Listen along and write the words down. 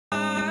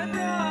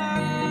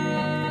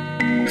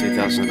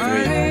2003.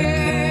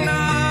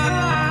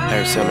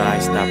 Arizona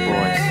Ice Top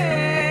Boys.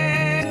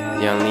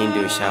 Young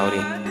Leandoer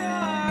shawty.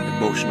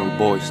 Emotional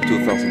Boys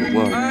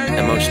 2001.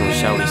 Emotional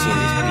shawties in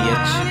this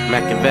bitch.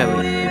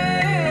 Mackaveli.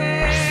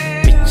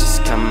 Bitches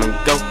come and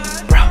go,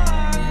 bro,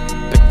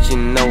 but you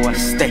know I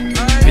stay.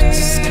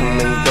 Bitches come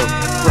and go,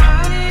 bro,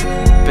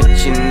 but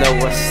you know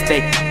I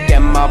stay. Get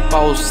my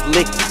balls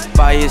licked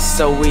by a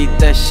Zooey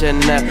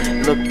Deschanel,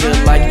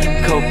 looking like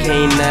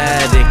cocaine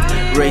addict.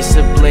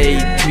 Razor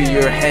blade to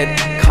your head,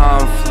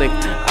 conflict.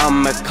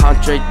 I'm a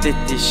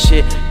contradicted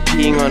shit.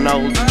 Peeing on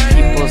old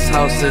people's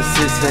houses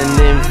is an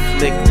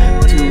inflict.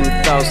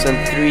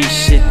 2003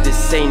 shit,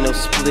 this ain't no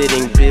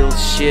splitting bill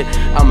shit.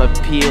 I'ma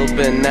peel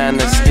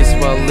banana skids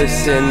while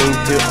listening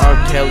to R.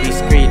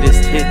 Kelly's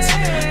greatest hits.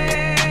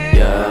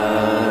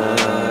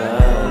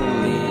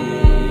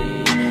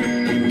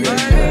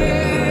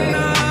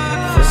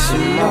 For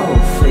some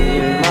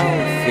morphine,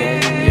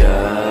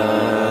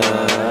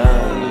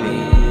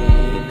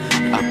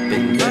 up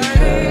in the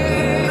club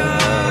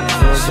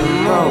for some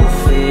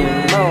morphine.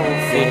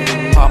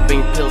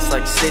 Popping pills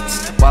like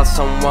zits while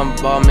someone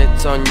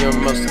vomits on your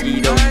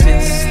mosquito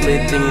tits.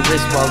 Slitting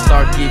wrist while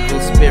dark evil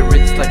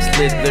spirits like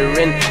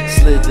slithering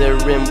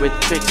with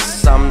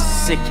tricks. I'm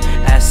sick,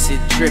 acid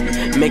drip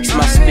makes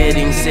my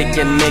spitting sick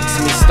and makes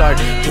me start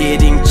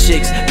hitting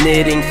chicks.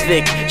 Knitting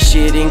thick,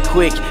 shitting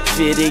quick,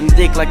 fitting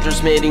dick like they're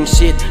smitting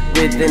shit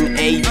with an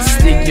 8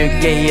 stick. You're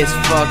gay as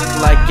fuck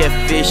like a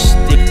fish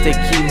stick.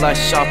 Tequila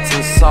shots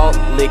and salt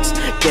licks,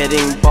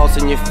 getting balls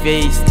in your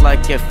face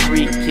like a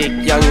free kick.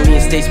 Young Lean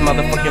stays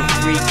motherfucking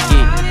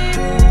freaky,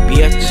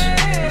 bitch.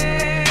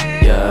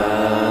 Young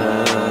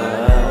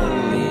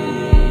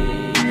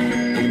Lean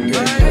in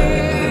the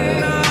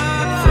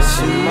club for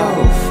some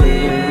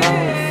morphine.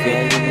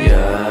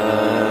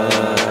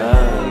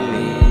 Young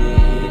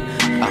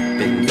Lean up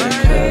in the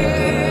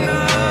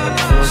club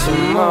for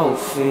some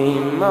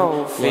morphine.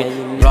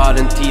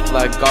 Rotten teeth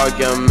like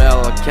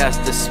Gargamel. I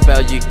cast a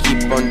spell, you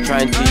keep on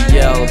trying to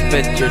yell.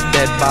 Bet your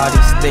dead body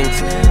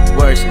stinks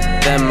worse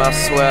than my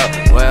swell.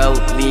 Well,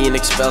 Lean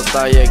expels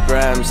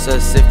diagrams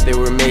as if they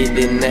were made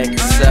in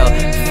Excel.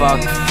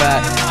 Fuck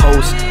fat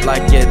host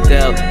like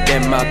Adele.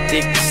 Get my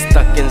dick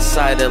stuck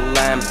inside a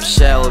lamp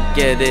shell.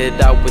 Get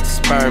it out with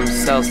sperm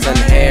cells and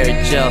hair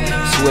gel.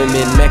 Swim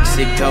in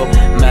Mexico,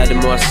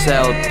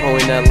 Mademoiselle.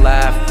 Point and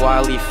laugh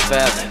while he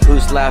fell.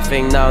 Who's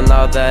laughing now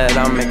that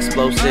I'm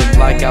explosive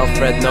like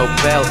Alfred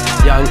Nobel?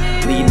 Young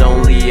Lean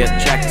only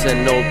attracts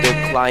an older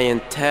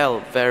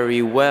clientele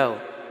very well,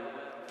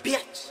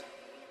 bitch.